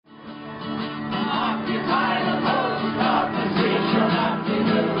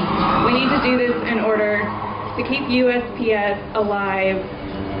We need to do this in order to keep USPS alive.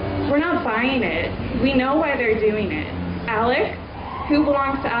 We're not buying it. We know why they're doing it. Alex? Who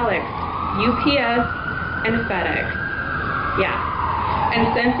belongs to Alex? UPS and FedEx. Yeah.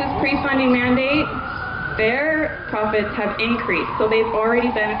 And since this pre-funding mandate, their profits have increased, so they've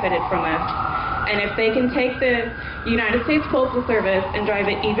already benefited from this. And if they can take the United States Postal Service and drive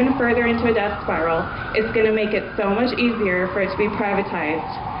it even further into a death spiral, it's going to make it so much easier for it to be privatized.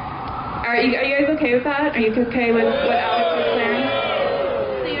 Are you guys okay with that? Are you okay with what Alex's plan?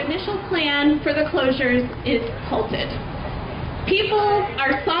 The initial plan for the closures is halted. People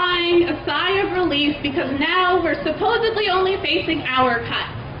are sighing a sigh of relief because now we're supposedly only facing hour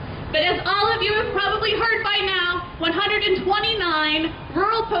cuts. But as all of you have probably heard by now, 129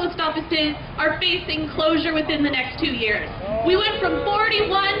 rural post offices are facing closure within the next 2 years. We went from 41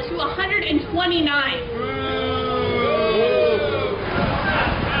 to 129.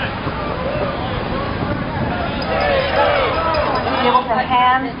 Be able to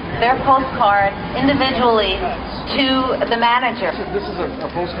hand their postcard individually to the manager. This is a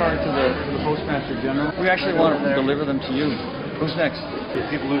postcard to the Postmaster General. We actually want to deliver them to you. Who's next? If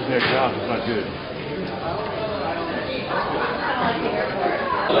people losing their jobs, it's not good.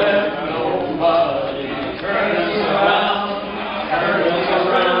 Let nobody turn us around, turn us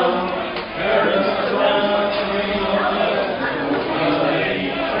around, turn us around.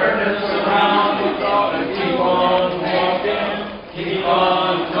 Turn us around, we gotta keep on walking, keep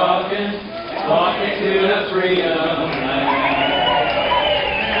on talking, walking to the freedom land.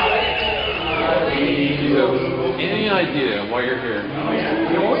 Any idea why you're here?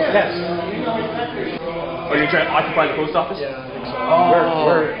 Yes. Are you trying to occupy the post office? You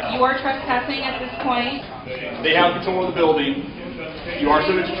are trespassing at this point. They have control of the building. You are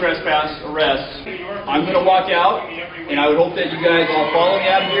subject to trespass, arrest. I'm going to walk out, and I would hope that you guys all follow me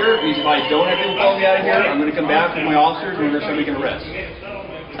out of here. Because if I don't have people follow me out of here, I'm going to come back with my officers, and we're going to start making arrests.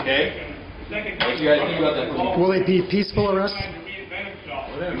 Okay? What you guys think about that? Will it be peaceful arrests?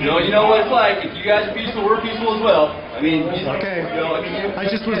 You know what it's like. If you guys are peaceful, we're peaceful as well. I mean, okay. I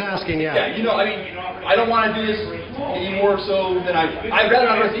just was asking, yeah. Yeah, I don't want to do this any more so than I'd rather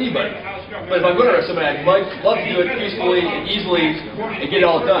not arrest anybody. But if I'm going to arrest somebody, I'd love to do it peacefully and easily and get it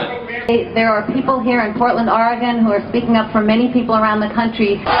all done. There are people here in Portland, Oregon who are speaking up for many people around the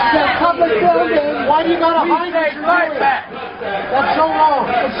country. The public building, why do you got to hide it? That's so wrong.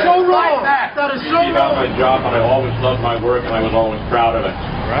 It's so wrong. That is so wrong. About my job, and I always loved my work, and I was always proud of it.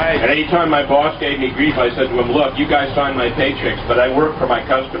 Right. And any time my boss gave me grief, I said to him, look, you guys sign my paychecks, but I work for my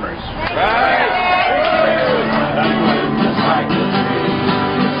customers. Right.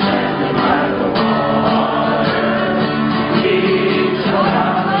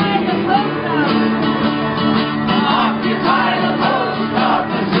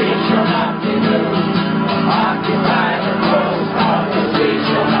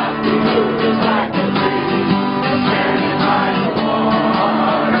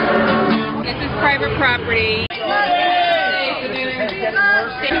 This is private property.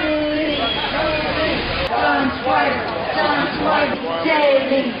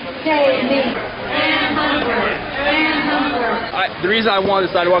 The reason I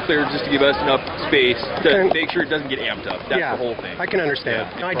wanted the sidewalk there is just to give us enough space to make sure it doesn't get amped up. That's the whole thing. I can understand.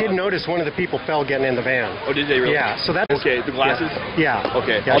 Yeah. I did notice one of the people fell getting in the van. Oh, did they really? Yeah, so that's... Okay, the glasses? Yeah.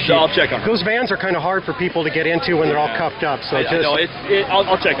 Okay, Yeah, I'll check on her. Those vans are kind of hard for people to get into when they're all cuffed up, so I'll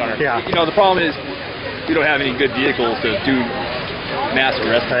check on her. Yeah. The problem is we don't have any good vehicles to do mass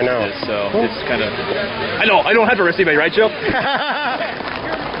arrests. I know. So it's kind of... I know, I don't have to arrest anybody, right, Joe?